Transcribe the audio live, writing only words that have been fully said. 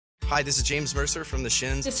Hi, this is James Mercer from The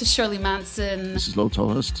Shins. This is Shirley Manson. This is Lo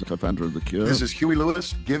Tallest, co-founder of The Cure. This is Huey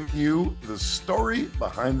Lewis giving you the story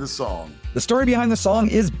behind the song. The Story Behind the Song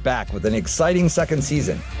is back with an exciting second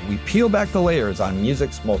season. We peel back the layers on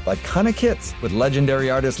music's most iconic hits with legendary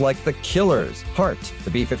artists like The Killers, Heart, the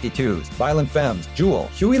B-52s, Violent Femmes, Jewel,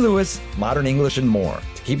 Huey Lewis, Modern English, and more.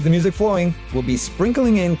 To keep the music flowing, we'll be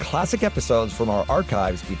sprinkling in classic episodes from our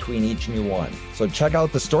archives between each new one. So check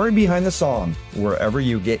out The Story Behind the Song wherever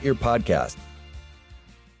you get your podcast.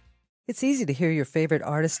 It's easy to hear your favorite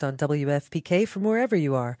artist on WFPK from wherever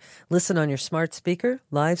you are. Listen on your smart speaker,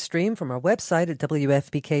 live stream from our website at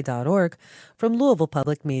WFPK.org from Louisville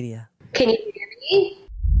Public Media. Can you hear me?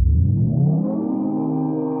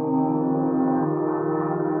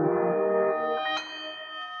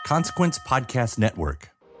 Consequence Podcast Network.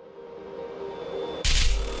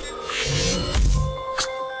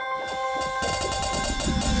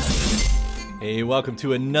 Hey, welcome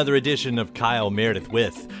to another edition of Kyle Meredith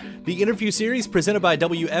With, the interview series presented by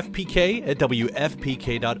WFPK at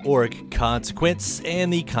WFPK.org, Consequence,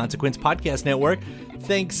 and the Consequence Podcast Network.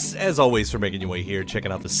 Thanks, as always, for making your way here,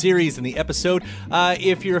 checking out the series and the episode.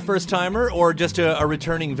 If you're a first-timer or just a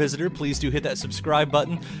returning visitor, please do hit that subscribe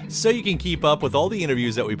button so you can keep up with all the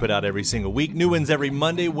interviews that we put out every single week. New ones every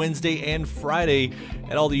Monday, Wednesday, and Friday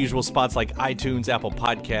at all the usual spots like iTunes, Apple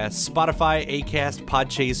Podcasts, Spotify, Acast,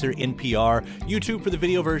 Podchaser, NPR, YouTube for the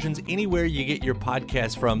video versions, anywhere you get your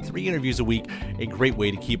podcast from. 3 interviews a week, a great way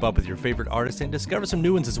to keep up with your favorite artists and discover some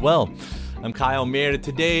new ones as well. I'm Kyle Meredith.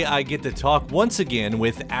 Today I get to talk once again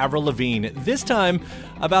with Avril Lavigne. This time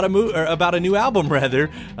about a new album,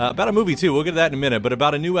 about a movie too. We'll get to that in a minute, but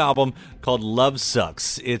about a new album called Love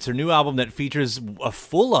Sucks. It's her new album that features a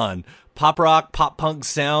full-on pop rock, pop punk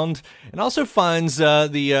sound, and also finds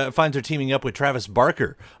her teaming up with Travis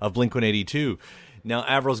Barker of Blink-182. Now,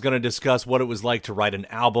 Avril's going to discuss what it was like to write an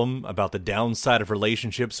album about the downside of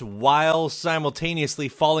relationships while simultaneously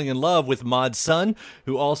falling in love with Mod Sun,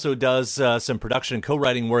 who also does some production and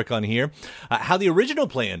co-writing work on here. How the original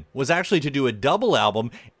plan was actually to do a double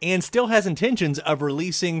album and still has intentions of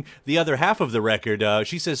releasing the other half of the record.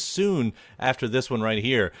 She says soon after this one right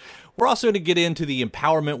here. We're also going to get into the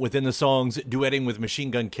empowerment within the songs, duetting with Machine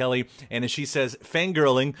Gun Kelly, and as she says,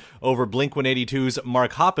 fangirling over Blink-182's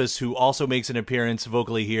Mark Hoppus, who also makes an appearance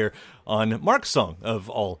vocally here on Mark's song of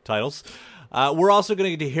all titles. We're also going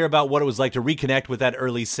to get to hear about what it was like to reconnect with that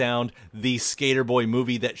early sound, the Skater Boy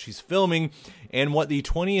movie that she's filming, and what the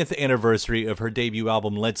 20th anniversary of her debut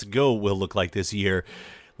album, Let's Go, will look like this year.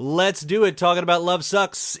 Let's do it. Talking about Love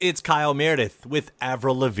Sucks, it's Kyle Meredith with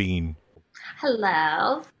Avril Lavigne.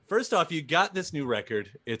 Hello. First off, you got this new record.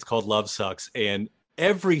 It's called Love Sucks, and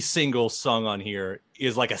every single song on here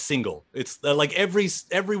is like a single. It's like every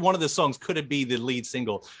one of the songs could be the lead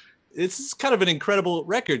single. It's kind of an incredible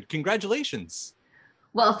record. Congratulations.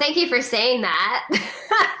 Well, thank you for saying that.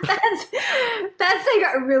 that's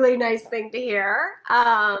like a really nice thing to hear.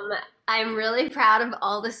 I'm really proud of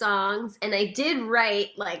all the songs, and I did write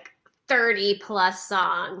like 30 plus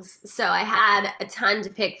songs, so I had a ton to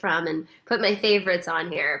pick from and put my favorites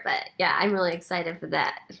on here. But yeah, I'm really excited for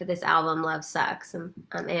this album, Love Sucks. I'm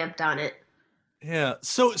amped on it. Yeah.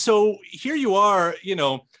 So here you are,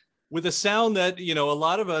 with a sound that, a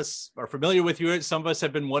lot of us are familiar with you. Some of us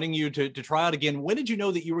have been wanting you to try out again. When did you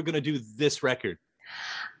know that you were going to do this record?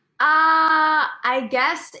 I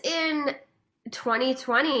guess in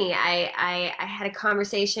 2020, I had a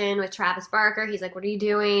conversation with Travis Barker. He's like, what are you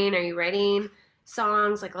doing? Are you writing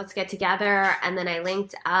songs? Like, let's get together. And then I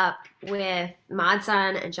linked up with Mod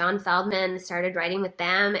Sun and John Feldman, started writing with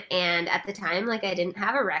them. And at the time, like, I didn't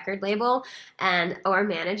have a record label or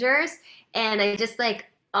managers. And I just I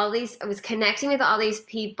was connecting with all these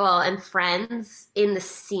people and friends in the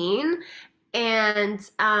scene. And,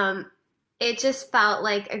 it just felt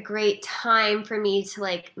like a great time for me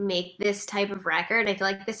to make this type of record. I feel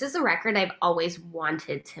like this is a record I've always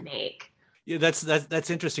wanted to make. Yeah, that's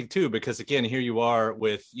interesting too, because again, here you are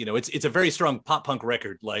with, it's a very strong pop punk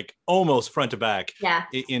record, like almost front to back. Yeah.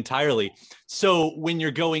 Entirely. So when you're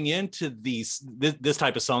going into this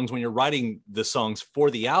type of songs, when you're writing the songs for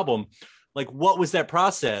the album, what was that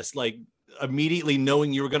process? Like immediately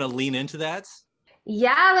knowing you were going to lean into that?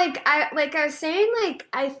 Yeah, I was saying,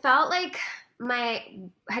 I felt like my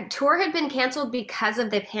tour had been canceled because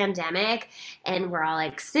of the pandemic, and we're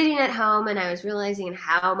all sitting at home, and I was realizing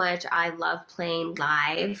how much I love playing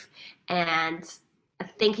live and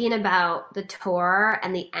thinking about the tour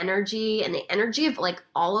and the energy of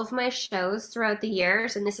all of my shows throughout the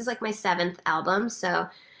years. And this is my 7th album, so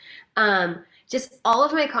just all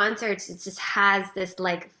of my concerts, it just has this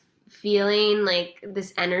feeling like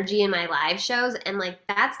this energy in my live shows, and like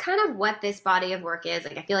that's kind of what this body of work is.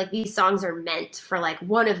 Like I feel like these songs are meant for like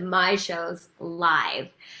one of my shows live.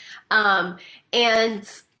 Yeah,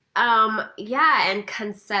 and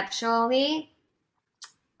conceptually,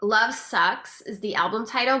 Love Sucks is the album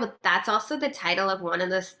title, but that's also the title of one of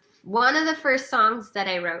the first songs that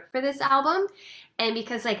I wrote for this album. And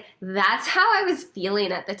because like that's how I was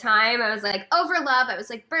feeling at the time. I was like over love. I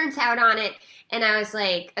was like burnt out on it. And I was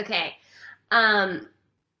like, okay. And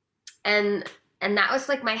that was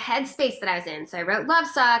like my headspace that I was in. So I wrote Love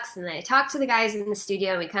Sucks, and then I talked to the guys in the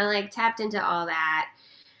studio, and we kind of like tapped into all that.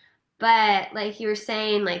 But like you were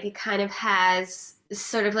saying, like it kind of has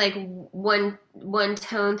sort of like one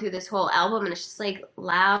tone through this whole album, and it's just like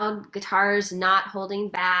loud guitars not holding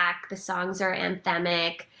back. The songs are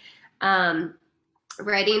anthemic.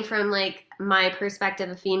 Writing from like my perspective,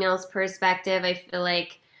 a female's perspective, I feel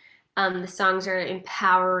like the songs are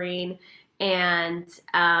empowering, and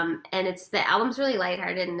it's the album's really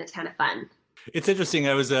lighthearted and a ton of fun. It's interesting.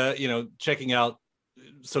 I was checking out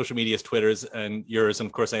social media's Twitters and yours, and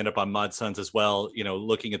of course I end up on Mod Sons as well,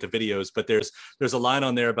 looking at the videos, but there's a line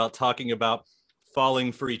on there about talking about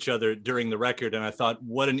falling for each other during the record, and I thought,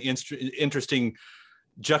 what an interesting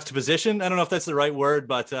juxtaposition. I don't know if that's the right word,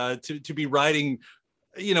 but to be writing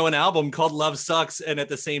an album called Love Sucks and at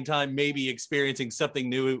the same time maybe experiencing something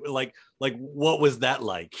new, like what was that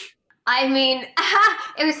like? I mean,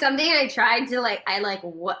 it was something I tried to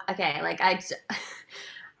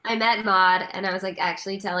I met Mod, and I was like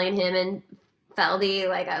actually telling him and Feldy,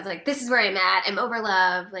 like I was like, this is where I'm at. I'm over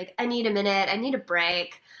love. Like I need a minute. I need a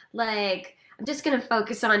break. Like I'm just going to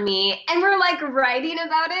focus on me. And we're like writing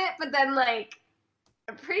about it. But then like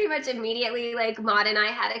pretty much immediately, like Mod and I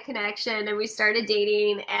had a connection, and we started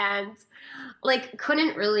dating, and like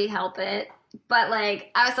couldn't really help it. But like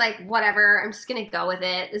I was like, whatever, I'm just gonna go with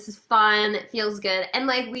it. This is fun, it feels good. And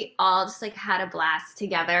like we all just like had a blast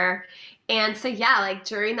together. And so yeah, like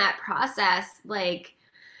during that process, like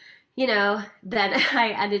then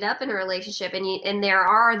I ended up in a relationship, and there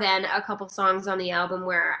are then a couple songs on the album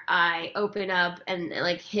where I open up and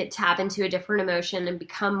like tap into a different emotion and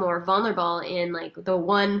become more vulnerable in like the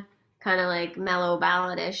one kind of like mellow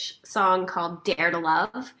balladish song called Dare to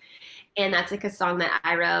Love. And that's like a song that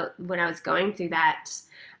I wrote when I was going through that.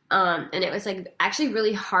 And it was like actually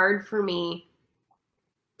really hard for me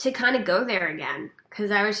to kind of go there again, because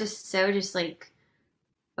I was just like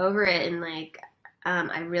over it, and like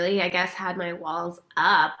I really, I guess, had my walls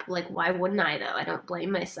up. Like, why wouldn't I though? I don't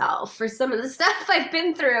blame myself for some of the stuff I've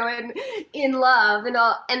been through and in love and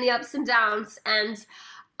all, and the ups and downs. And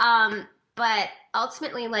but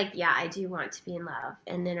ultimately, like, yeah, I do want to be in love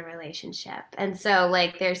and in a relationship. And so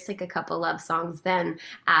like there's like a couple love songs then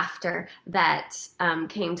after that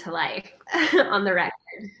came to life on the record.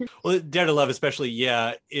 Well, Dare to Love especially,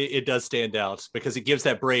 yeah, it does stand out because it gives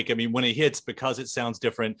that break. I mean, when it hits, because it sounds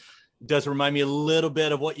different, it does remind me a little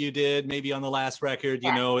bit of what you did maybe on the last record,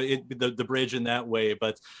 Yeah. The bridge in that way.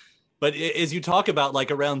 But as you talk about like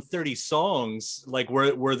around 30 songs, like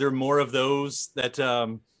were there more of those that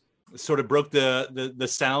sort of broke the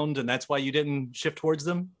sound, and that's why you didn't shift towards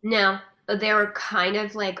them? No, they were kind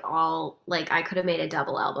of like all like I could have made a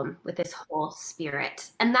double album with this whole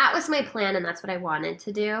spirit, and that was my plan, and that's what I wanted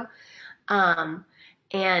to do. And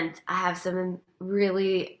I have some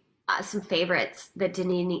really some favorites that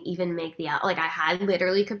didn't even make the album. Like I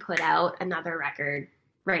literally could put out another record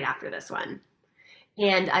right after this one,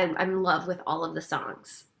 and I'm in love with all of the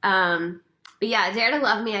songs. But yeah, Dare to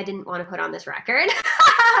Love Me, I didn't want to put on this record.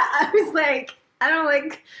 I was like, I don't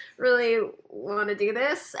like really want to do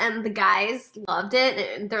this. And the guys loved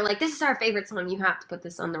it. And they're like, this is our favorite song. You have to put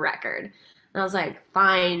this on the record. And I was like,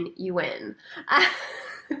 fine, you win.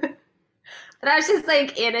 But I was just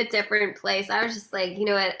like in a different place. I was just like, you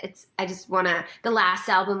know what? I just want to, the last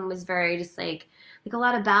album was very just like a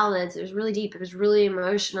lot of ballads. It was really deep. It was really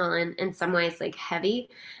emotional and in some ways like heavy.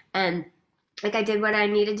 And like I did what I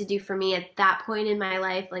needed to do for me at that point in my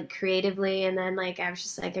life, like creatively. And then like I was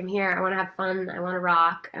just like, I'm here. I want to have fun. I want to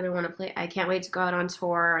rock, and I want to play. I can't wait to go out on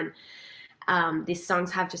tour. And these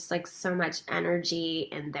songs have just like so much energy,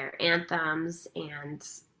 and they're anthems. And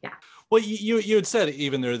yeah. Well, you had said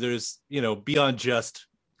even there's beyond just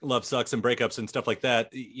Love Sucks and breakups and stuff like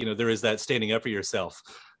that. There is that standing up for yourself,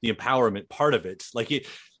 the empowerment part of it. Like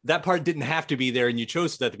that part didn't have to be there, and you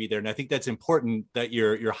chose that to be there. And I think that's important that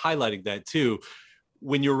you're highlighting that too.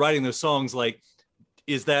 When you're writing those songs, like,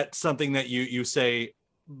 is that something that you say,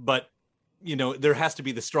 but there has to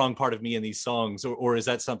be the strong part of me in these songs, or is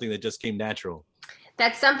that something that just came natural?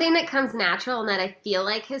 That's something that comes natural and that I feel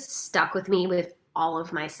like has stuck with me with all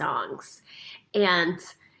of my songs. And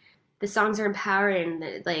the songs are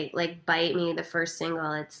empowering. Like Bite Me, the first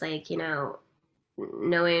single. It's like, you know,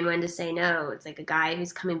 knowing when to say no. It's like a guy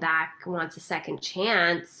who's coming back wants a second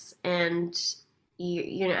chance, and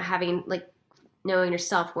you know, having like knowing your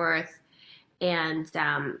self-worth and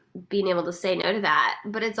being able to say no to that.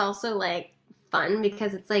 But it's also like fun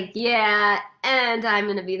because it's like, yeah, and I'm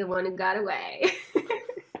gonna be the one who got away.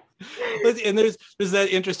 And there's that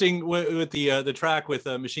interesting with the track with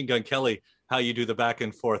Machine Gun Kelly, how you do the back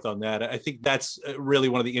and forth on that. I think that's really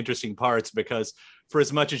one of the interesting parts, because for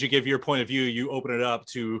as much as you give your point of view, you open it up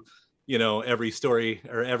to, you know, every story,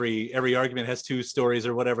 or every argument has two stories,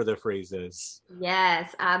 or whatever the phrase is.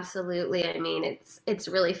 Yes, absolutely. I mean, it's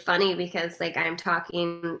really funny because like I'm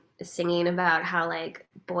singing about how like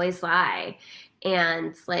boys lie,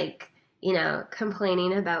 and like, you know,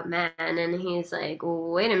 complaining about men, and he's like,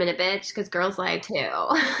 wait a minute, bitch, because girls lie too.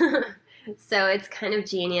 So it's kind of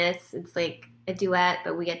genius. It's like a duet,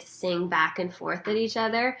 but we get to sing back and forth at each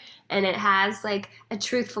other, and it has like a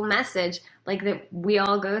truthful message, like that we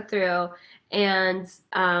all go through, and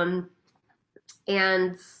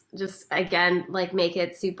just again like make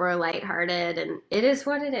it super lighthearted, and it is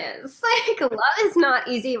what it is. Like love is not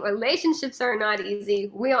easy, relationships are not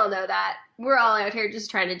easy. We all know that. We're all out here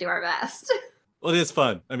just trying to do our best. Well, it is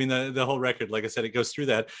fun. I mean, the whole record, like I said, it goes through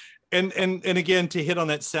that. And again, to hit on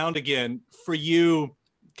that sound again, for you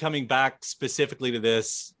coming back specifically to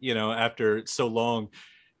this, you know, after so long,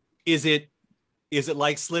 is it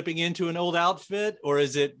like slipping into an old outfit, or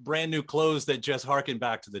is it brand new clothes that just harken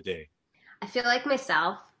back to the day? I feel like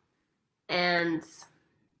myself, and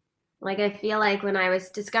like I feel like when I was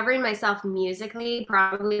discovering myself musically,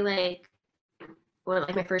 probably like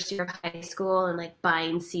my first year of high school, and like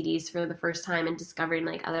buying CDs for the first time and discovering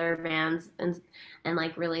like other bands, and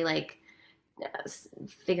like really like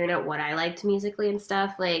figuring out what I liked musically and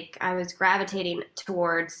stuff. Like I was gravitating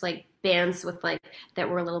towards like bands with like that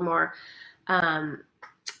were a little more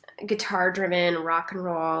guitar driven, rock and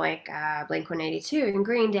roll, like Blink-182 and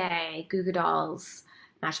Green Day, Goo Goo Dolls,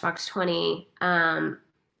 Matchbox 20, and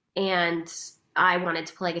I wanted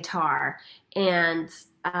to play guitar, and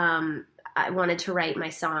I wanted to write my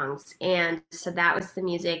songs. And so that was the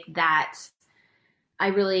music that I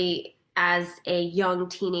really, as a young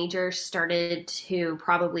teenager, started to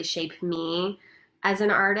probably shape me as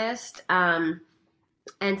an artist. And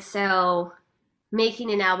so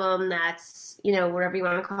making an album that's, you know, whatever you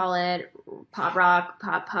want to call it, pop rock,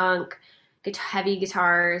 pop punk, heavy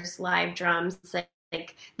guitars, live drums,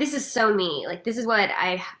 like this is so me. Like this is what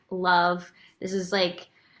I love. This is like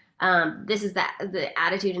this is the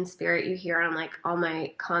attitude and spirit you hear on like all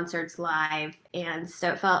my concerts live. And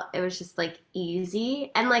so it was just like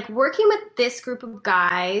easy. And like working with this group of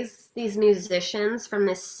guys, these musicians from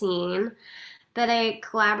this scene that I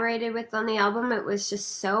collaborated with on the album, it was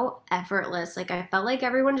just so effortless. Like I felt like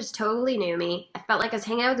everyone just totally knew me. I felt like I was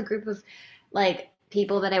hanging out with a group of like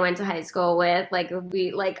people that I went to high school with. Like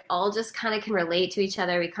we like all just kind of can relate to each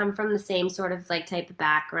other. We come from the same sort of like type of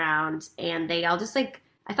background, and they all just like,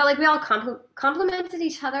 I felt like we all complimented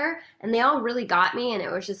each other, and they all really got me, and it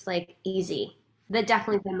was just like easy. That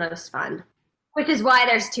definitely the most fun, which is why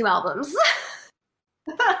there's 2 albums.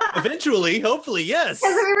 Eventually, hopefully, yes.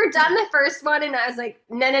 Because we were done the first one, and I was like,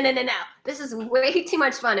 no. This is way too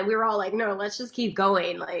much fun. And we were all like, no, let's just keep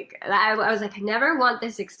going. Like, I was like, I never want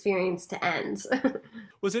this experience to end. It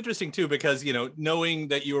was interesting, too, because, you know, knowing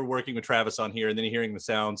that you were working with Travis on here and then hearing the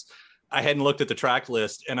sounds, I hadn't looked at the track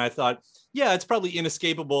list, and I thought, yeah, it's probably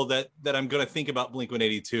inescapable that I'm going to think about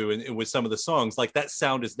Blink-182 and with some of the songs, like that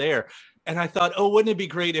sound is there. And I thought, oh, wouldn't it be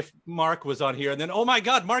great if Mark was on here? And then, oh my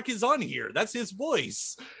God, Mark is on here. That's his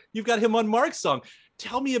voice. You've got him on Mark's song.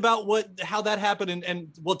 Tell me about how that happened, and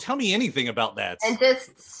well, tell me anything about that. And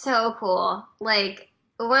just so cool. Like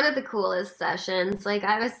one of the coolest sessions. Like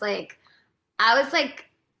I was like,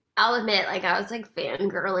 I'll admit, like, I was, like,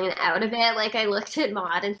 fangirling out a bit. Like, I looked at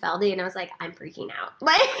Maude and Feldy, and I was like, I'm freaking out.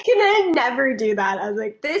 Like, and I never do that. I was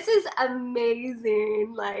like, this is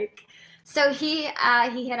amazing. Like, so he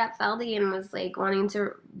hit up Feldy and was, like, wanting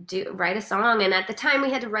to write a song. And at the time,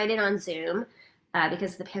 we had to write it on Zoom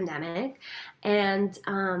because of the pandemic. And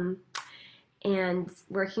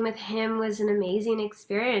working with him was an amazing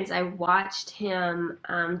experience. I watched him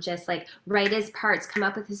just like write his parts, come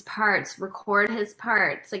up with his parts, record his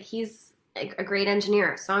parts. Like he's a great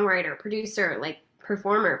engineer, songwriter, producer, like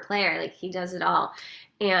performer, player. Like he does it all.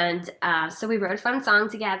 And so we wrote a fun song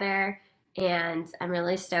together, and I'm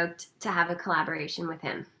really stoked to have a collaboration with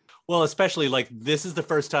him. Well, especially like this is the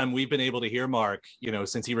first time we've been able to hear Mark, you know,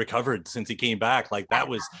 since he recovered, since he came back. Like that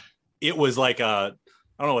was, it was like a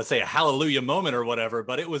I don't know what to say, a hallelujah moment or whatever,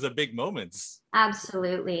 but it was a big moment.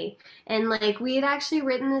 Absolutely. And like we had actually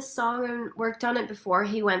written this song and worked on it before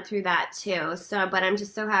he went through that too. So, but I'm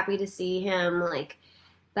just so happy to see him like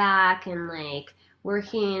back and like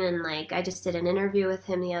working, and like I just did an interview with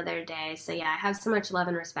him the other day. So yeah, I have so much love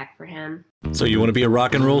and respect for him. So you want to be a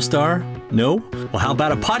rock and roll star? No? Well, how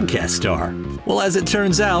about a podcast star? Well, as it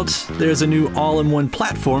turns out, there's a new all-in-one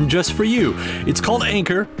platform just for you. It's called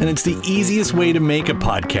Anchor, and it's the easiest way to make a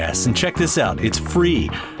podcast. And check this out, it's free.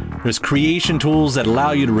 There's creation tools that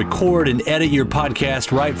allow you to record and edit your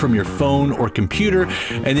podcast right from your phone or computer,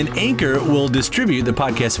 and then Anchor will distribute the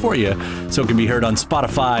podcast for you so it can be heard on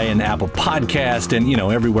Spotify and Apple Podcast and,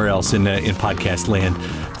 everywhere else in podcast land.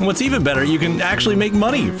 And what's even better, you can actually make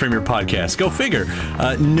money from your podcast. Go figure.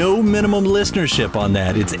 No minimum listenership on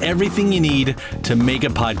that. It's everything you need to make a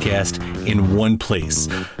podcast in one place.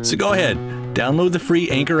 So go ahead. Download the free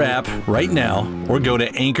Anchor app right now or go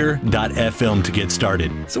to anchor.fm to get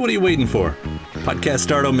started. So what are you waiting for? Podcast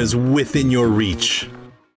stardom is within your reach.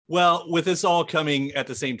 Well, with this all coming at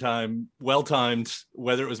the same time, well-timed,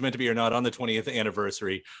 whether it was meant to be or not, on the 20th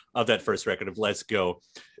anniversary of that first record of Let's Go,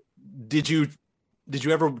 did you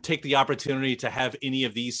ever take the opportunity to have any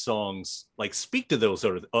of these songs, like speak to those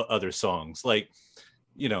other songs, like,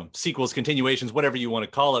 sequels, continuations, whatever you want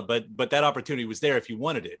to call it, but that opportunity was there if you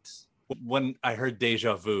wanted it? When I heard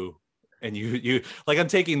Deja Vu, and you like, I'm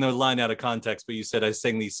taking the line out of context, but you said I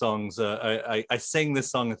sang these songs, I sang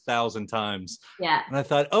this song 1,000 times. Yeah. And I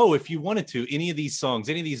thought, if you wanted to, any of these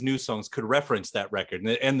new songs could reference that record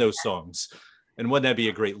and those songs. And wouldn't that be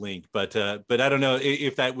a great link? But I don't know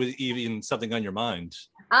if that was even something on your mind.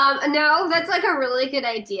 No, that's like a really good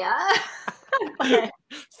idea.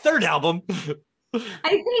 Third album. I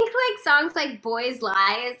think like songs like Boys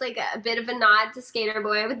Lie is like a bit of a nod to Skater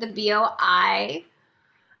Boy with the BOI.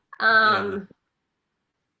 And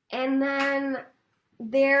then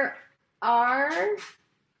there are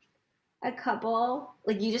a couple,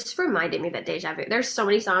 like you just reminded me that Deja Vu, there's so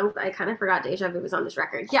many songs that I kind of forgot Deja Vu was on this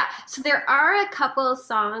record. Yeah, so there are a couple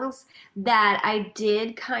songs that I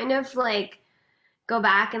did kind of like go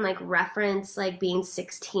back and like reference like being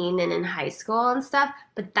 16 and in high school and stuff,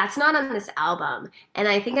 but that's not on this album. And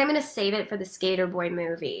I think I'm going to save it for the Skater Boy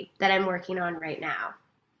movie that I'm working on right now.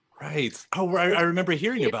 Right. Oh, I remember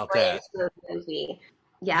hearing about that. Movie.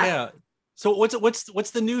 Yeah. Yeah. So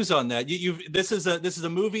what's the news on that? This is a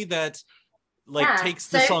movie that like takes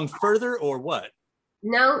the song further, or what?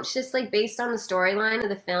 No, it's just like based on the storyline of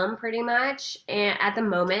the film pretty much, and at the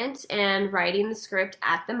moment, and writing the script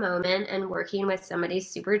at the moment, and working with somebody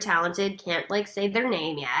super talented. Can't like say their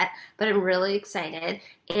name yet, but I'm really excited.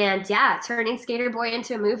 And yeah, turning Skater Boy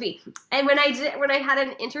into a movie. And when I had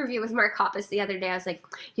an interview with Mark Hoppus the other day, I was like,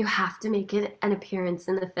 you have to make an appearance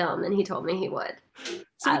in the film, and he told me he would.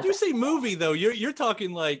 So when you say movie though, you're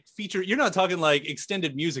talking like feature, you're not talking like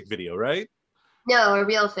extended music video, right? No, a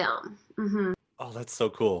real film. Mm-hmm. Oh, that's so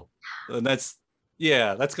cool. And that's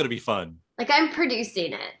going to be fun. Like I'm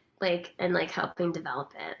producing it, like, and like helping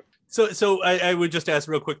develop it. So I would just ask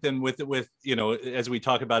real quick then with, as we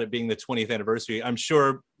talk about it being the 20th anniversary, I'm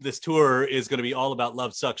sure this tour is going to be all about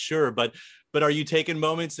Love Sucks, sure. But are you taking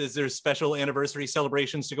moments? Is there special anniversary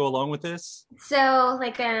celebrations to go along with this? So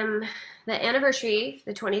like, the anniversary,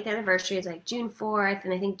 the 20th anniversary is like June 4th.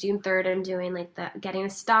 And I think June 3rd, I'm doing like getting a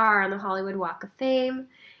star on the Hollywood Walk of Fame.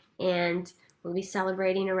 And we'll be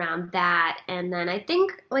celebrating around that. And then I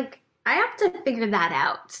think like I have to figure that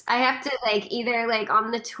out. I have to like either like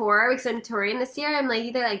on the tour, because I'm touring this year, I'm like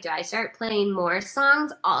either like do I start playing more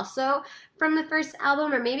songs also from the first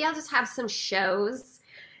album, or maybe I'll just have some shows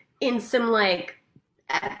in some like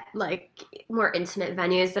more intimate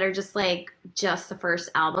venues that are just the first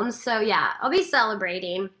album. So yeah, I'll be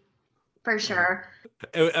celebrating for sure.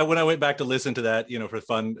 When I went back to listen to that, for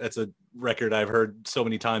fun, it's a record I've heard so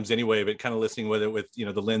many times anyway, but kind of listening with it with,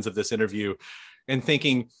 the lens of this interview and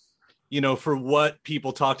thinking, for what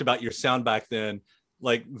people talked about your sound back then,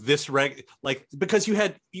 like this because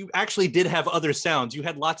you actually did have other sounds. You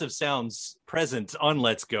had lots of sounds present on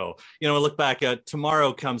Let's Go. I look back at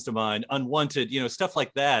Tomorrow comes to mind, Unwanted, stuff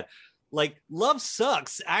like that. Like Love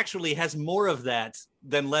Sucks actually has more of that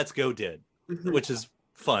than Let's Go did, which is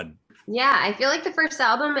fun. Yeah, I feel like the first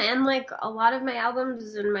album and like a lot of my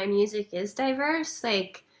albums and my music is diverse.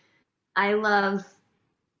 Like I love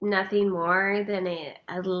nothing more than a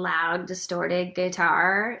loud distorted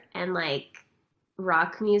guitar and like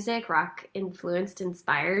rock music, rock influenced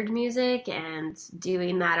inspired music, and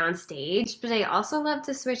doing that on stage. But I also love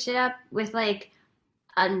to switch it up with like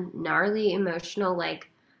a gnarly emotional like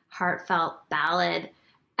heartfelt ballad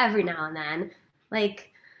every now and then.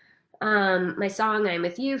 Like my song I'm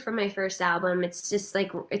With You from my first album. It's just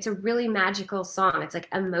like, it's a really magical song. It's like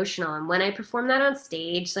emotional. And when I perform that on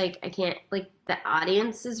stage, like I can't, like the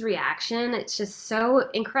audience's reaction, it's just so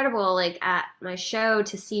incredible. Like at my show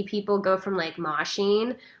to see people go from like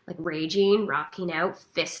moshing, like raging, rocking out,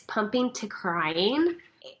 fist pumping to crying.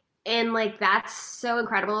 And like, that's so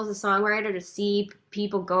incredible as a songwriter to see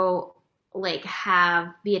people go like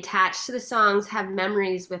be attached to the songs, have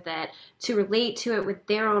memories with it, to relate to it with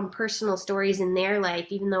their own personal stories in their life,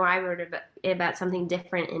 even though I wrote about something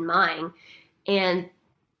different in mine. And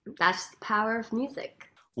that's the power of music.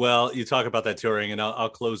 Well, you talk about that touring, and I'll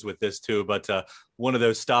close with this too. But one of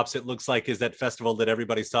those stops, it looks like, is that festival that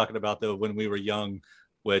everybody's talking about, though, When We Were Young,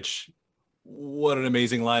 which, what an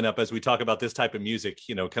amazing lineup as we talk about this type of music,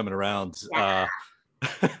 coming around. Yeah.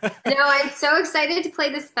 No, I'm so excited to play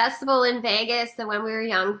this festival in Vegas, the When We Were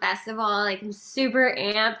Young festival. Like, I'm super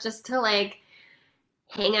amped just to like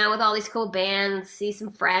hang out with all these cool bands, see some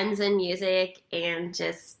friends and music, and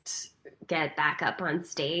just get back up on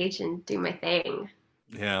stage and do my thing.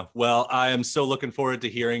 Yeah, well, I am so looking forward to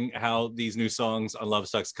hearing how these new songs on Love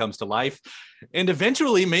Sux comes to life, and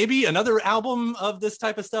eventually maybe another album of this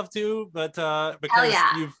type of stuff too. But because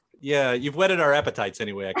you've whetted our appetites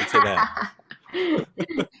anyway, I can say that.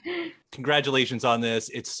 Congratulations on this.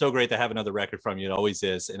 It's so great to have another record from you. It always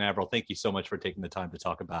is. And Avril, thank you so much for taking the time to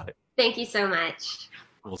talk about it. Thank you so much.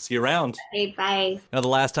 We'll see you around. Okay, bye. Now, the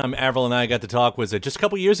last time Avril and I got to talk was just a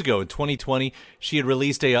couple years ago in 2020. She had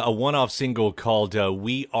released a one-off single called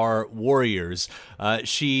We Are Warriors.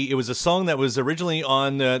 It was a song that was originally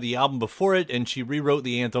on the album before it, and she rewrote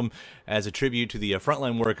the anthem as a tribute to the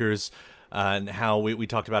frontline workers. And how we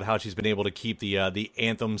talked about how she's been able to keep the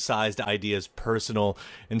anthem-sized ideas personal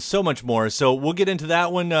and so much more. So we'll get into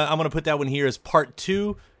that one. I'm going to put that one here as part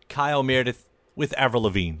 2, Kyle Meredith with Avril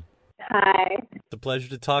Lavigne. Hi. It's a pleasure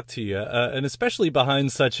to talk to you, and especially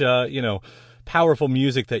behind such powerful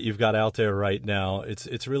music that you've got out there right now.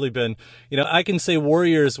 It's really been, I can say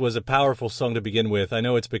Warriors was a powerful song to begin with. I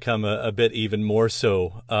know it's become a bit even more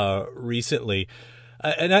so recently,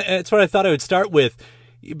 and that's what I thought I would start with.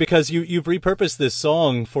 Because you've repurposed this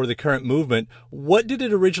song for the current movement. What did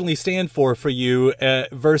it originally stand for you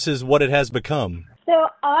versus what it has become? So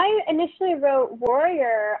I initially wrote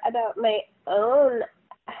Warrior about my own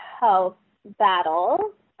health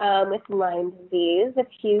battle with Lyme disease a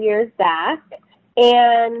few years back.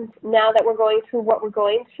 And now that we're going through what we're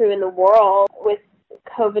going through in the world with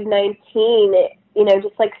COVID-19,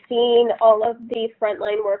 just like seeing all of the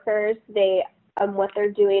frontline workers, what they're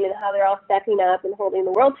doing and how they're all stepping up and holding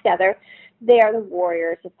the world together, they are the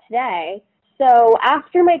warriors of today. So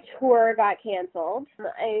after my tour got canceled,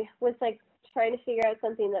 I was like trying to figure out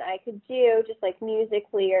something that I could do just like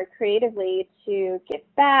musically or creatively to give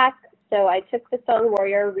back. So I took the song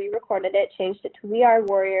Warrior, re-recorded it, changed it to We Are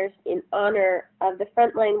Warriors in honor of the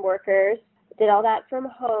frontline workers. Did all that from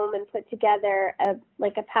home and put together a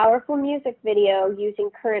powerful music video using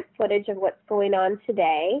current footage of what's going on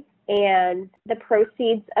today. And the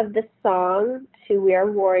proceeds of the song to We Are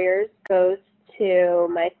Warriors goes to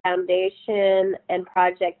my foundation and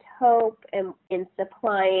Project Hope and in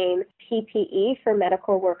supplying PPE for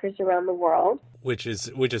medical workers around the world. Which is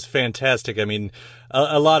fantastic. I mean,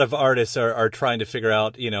 a lot of artists are trying to figure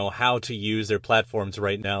out, how to use their platforms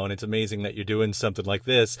right now. And it's amazing that you're doing something like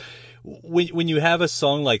this. When you have a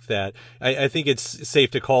song like that, I think it's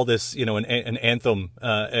safe to call this, an anthem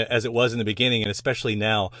as it was in the beginning, and especially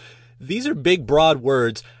now. These are big, broad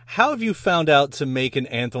words. How have you found out to make an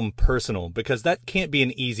anthem personal? Because that can't be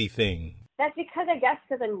an easy thing. That's because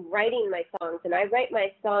I'm writing my songs, and I write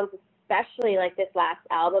my songs, especially like this last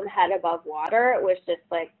album, Head Above Water. It was just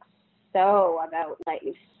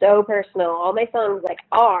so personal. All my songs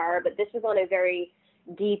are, but this was on a very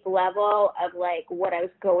deep level of what I was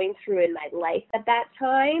going through in my life at that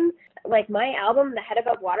time. My album, the Head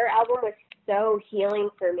Above Water album, was so healing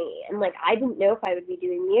for me. And I didn't know if I would be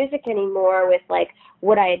doing music anymore with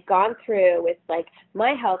what I had gone through with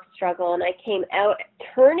my health struggle. And I came out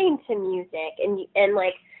turning to music and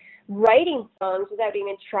writing songs without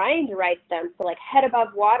even trying to write them. So Head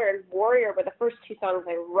Above Water and Warrior were the first 2 songs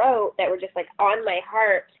I wrote that were just on my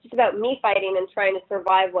heart, just about me fighting and trying to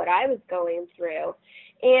survive what I was going through.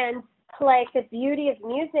 And the beauty of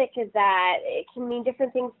music is that it can mean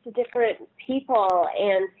different things to different people.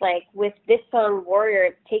 And with this song Warrior,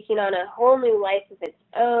 it's taking on a whole new life of its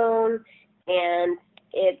own. And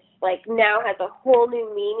it's now has a whole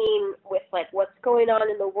new meaning with what's going on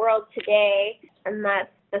in the world today. And that's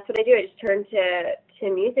what I do. I just turn to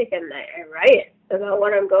music and I write about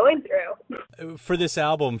what I'm going through. for this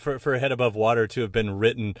album, for Head Above Water to have been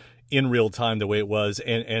written in real time the way it was,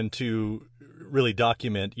 and to really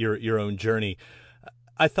document your own journey,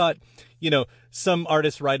 I thought, some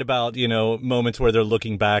artists write about, moments where they're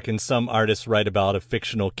looking back, and some artists write about a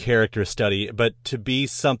fictional character study. But to be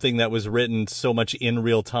something that was written so much in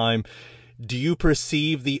real time, do you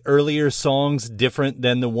perceive the earlier songs different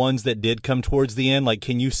than the ones that did come towards the end? Like,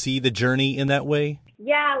 can you see the journey in that way?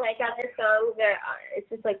 Yeah, like other songs it's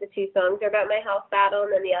just like the two songs are about my health battle,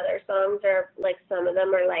 and then the other songs are like, some of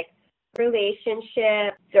them are like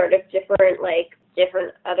relationship, sort of different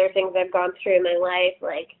other things I've gone through in my life,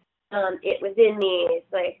 like It Was in Me.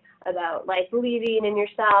 It's like about like believing in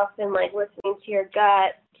yourself and like listening to your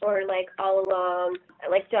gut, or like All Along.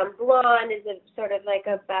 Like Dumb Blonde is sort of like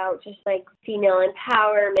about just like female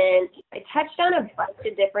empowerment. I touched on a bunch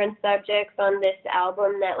of different subjects on this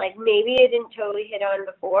album that like maybe I didn't totally hit on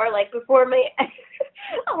before. Like before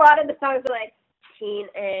a lot of the songs are like teen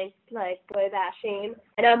angst, like boy bashing,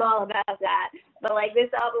 and I'm all about that. But like this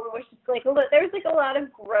album was just like there was like a lot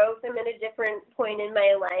of growth. I'm at a different point in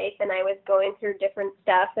my life, and I was going through different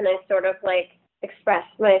stuff, and I sort of like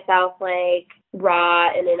expressed myself like raw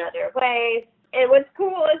and in other ways. And what's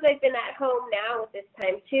cool is I've been at home now with this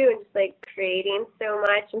time too, and just like creating so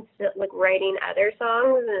much and still like writing other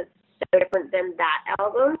songs, and it's so different than that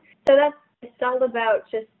album. So it's all about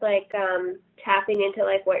just like tapping into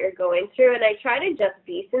like what you're going through, and I try to just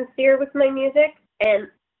be sincere with my music, and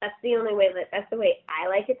that's the way I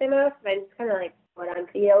like it the most. I'm just kind of like what I'm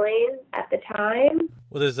feeling at the time.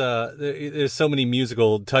 Well, there's so many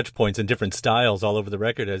musical touch points and different styles all over the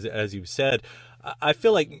record, as you've said. I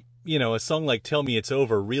feel like, a song like Tell Me It's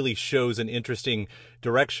Over really shows an interesting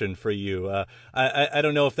direction for you. I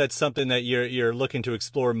don't know if that's something that you're looking to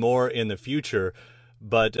explore more in the future,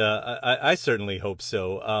 but I certainly hope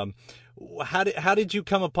so. How did you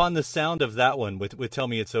come upon the sound of that one with Tell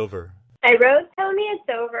Me It's Over? I wrote Tell Me It's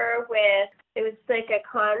Over it was like a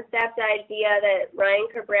concept idea that Ryan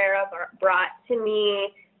Cabrera brought to me.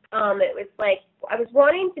 It was like I was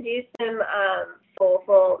wanting to do some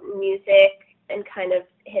soulful music and kind of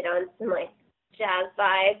hit on some like jazz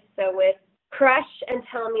vibes. So with Crush and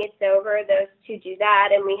Tell Me It's Over, those two do that,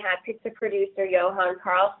 and we had picked the producer Johan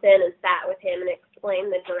Carlson and sat with him and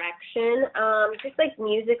explained the direction. Just like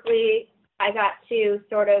musically, I got to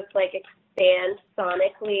sort of like expand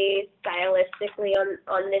sonically, stylistically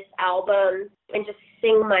on this album, and just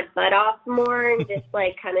sing my butt off more, and just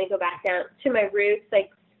like kind of go back down to my roots. Like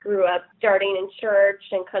grew up starting in church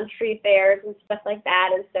and country fairs and stuff like that,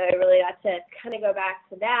 and so I really got to kind of go back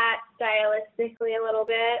to that stylistically a little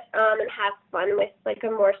bit, and have fun with like a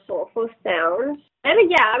more soulful sound. And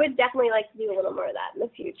yeah, I would definitely like to do a little more of that in the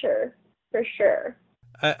future, for sure.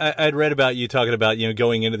 I'd read about you talking about,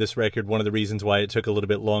 going into this record, one of the reasons why it took a little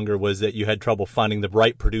bit longer was that you had trouble finding the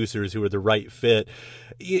right producers who were the right fit.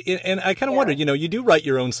 And I kind of wondered, you do write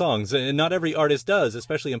your own songs, and not every artist does,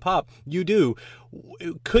 especially in pop. You do.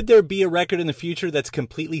 Could there be a record in the future that's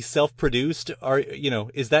completely self-produced? Or,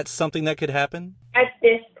 is that something that could happen? At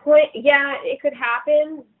this point, yeah, it could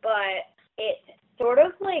happen, but it sort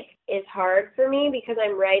of like is hard for me because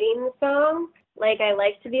I'm writing the song. Like, I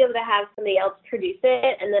like to be able to have somebody else produce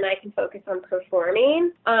it, and then I can focus on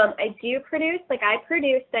performing. I do produce. Like, I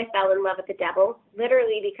Fell in Love with the Devil,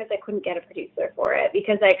 literally because I couldn't get a producer for it.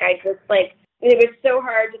 Because, like, it was so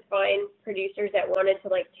hard to find producers that wanted to,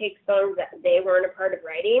 like, take songs that they weren't a part of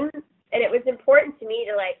writing. And it was important to me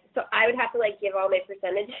to, like, so I would have to, like, give all my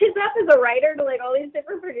percentages up as a writer to, like, all these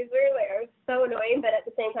different producers. Like, it was so annoying, but at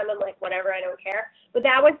the same time, I'm like, whatever, I don't care. But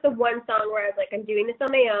that was the one song where I was like, I'm doing this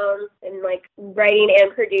on my own and, like, writing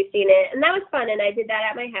and producing it. And that was fun, and I did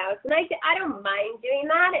that at my house. And I don't mind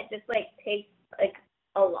doing that. It just, like, takes, like,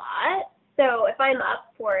 a lot. So if I'm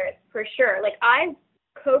up for it, for sure. Like, I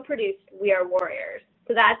co-produced We Are Warriors.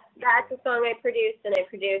 So that's a song I produced, and I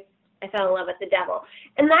Fell in Love with the Devil.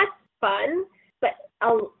 And that's fun, but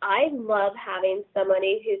I love having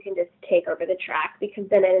somebody who can just take over the track, because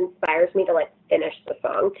then it inspires me to like finish the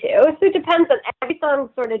song too. So it depends on, every song's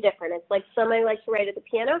sort of different. It's like some I like to write at the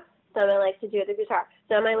piano, some I like to do at the guitar,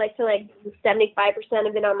 some I like to like do 75%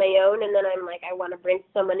 of it on my own, and then I'm like, I want to bring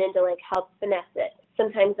someone in to like help finesse it.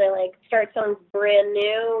 Sometimes I like start songs brand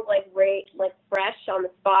new, like fresh on the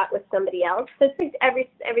spot with somebody else. So it's like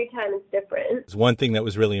every time it's different. One thing that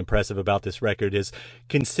was really impressive about this record is,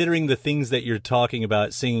 considering the things that you're talking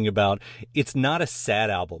about, singing about, it's not a sad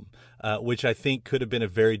album, which I think could have been a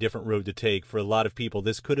very different road to take for a lot of people.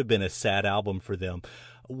 This could have been a sad album for them.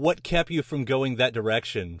 What kept you from going that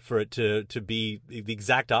direction for it to be the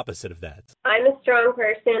exact opposite of that? I'm a strong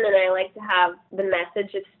person, and I like to have the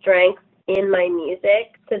message of strength in my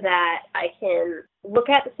music so that I can look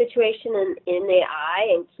at the situation in the eye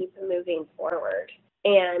and keep moving forward.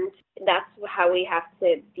 And that's how we have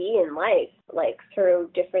to be in life, like through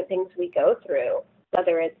different things we go through,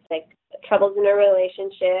 whether it's like troubles in a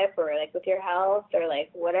relationship or like with your health or like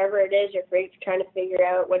whatever it is, you're trying to figure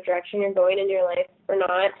out what direction you're going in your life or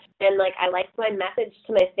not. And like, I like my message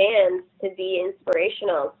to my fans to be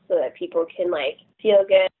inspirational so that people can like feel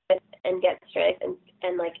good and get strength and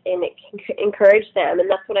it can encourage them. And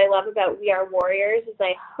that's what I love about We Are Warriors is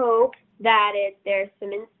I hope that there's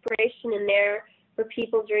some inspiration in there for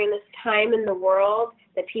people during this time in the world,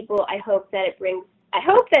 that people, I hope that it brings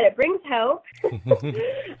hope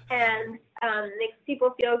and makes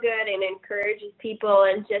people feel good and encourages people,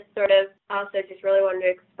 and just sort of also just really wanted to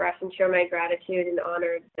express and show my gratitude and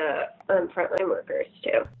honor the frontline workers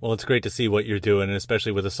too. Well, it's great to see what you're doing, and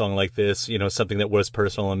especially with a song like this, you know, something that was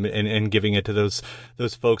personal and giving it to those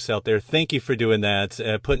folks out there. Thank you for doing that,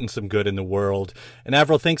 putting some good in the world. And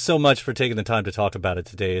Avril, thanks so much for taking the time to talk about it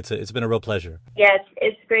today. It's been a real pleasure. Yes,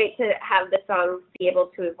 it's great to have the song be able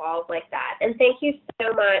to evolve like that. And thank you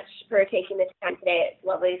so much for taking the time today. It's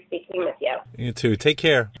lovely speaking with you. You too. Take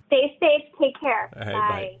care. Stay safe. Take care. All right,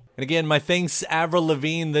 bye. And again, my thanks, Avril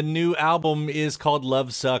Lavigne. The new album is called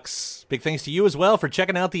Love Sucks. Big thanks to you as well for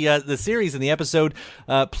checking out the series and the episode.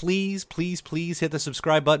 Please hit the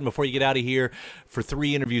subscribe button before you get out of here for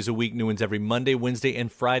 3 interviews a week, new ones every Monday, Wednesday,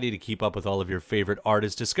 and Friday to keep up with all of your favorite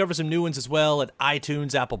artists. Discover some new ones as well at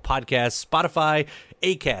iTunes, Apple Podcasts, Spotify,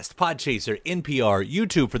 Acast, Podchaser, NPR,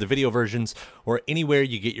 YouTube for the video versions, or anywhere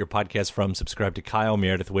you get your podcasts from. Subscribe to Kyle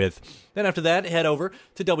Meredith with. Then after that, head over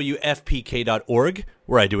to WFPK.org,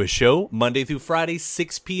 where I do a show Monday through Friday,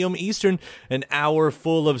 6 p.m. Eastern, an hour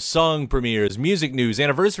full of song premieres, music news,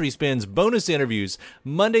 anniversary spins, bonus interviews,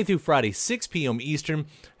 Monday through Friday, 6 p.m. Eastern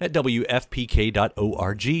at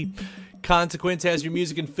WFPK.org. Consequence has your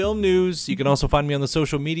music and film news. You can also find me on the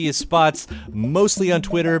social media spots, mostly on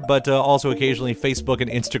Twitter, but also occasionally Facebook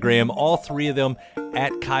and Instagram, all 3 of them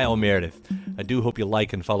at Kyle Meredith. I do hope you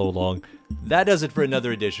like and follow along. That does it for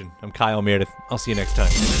another edition. I'm Kyle Meredith. I'll see you next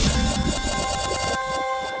time.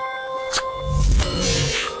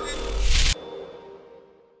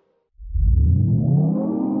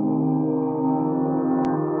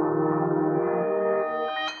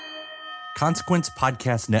 Consequence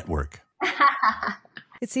Podcast Network.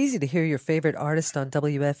 It's easy to hear your favorite artist on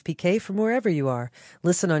WFPK from wherever you are.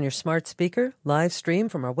 Listen on your smart speaker, live stream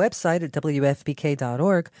from our website at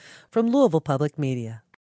WFPK.org, from Louisville Public Media.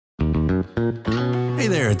 Hey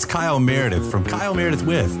there, it's Kyle Meredith from Kyle Meredith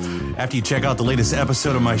With. After you check out the latest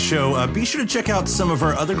episode of my show, be sure to check out some of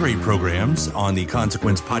our other great programs on the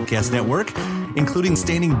Consequence Podcast Network, including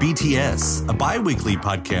Standing BTS, a bi-weekly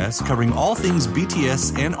podcast covering all things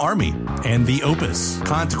BTS and ARMY, and The Opus,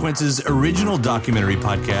 Consequence's original documentary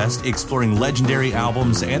podcast exploring legendary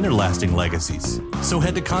albums and their lasting legacies. So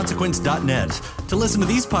head to consequence.net to listen to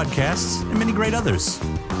these podcasts and many great others.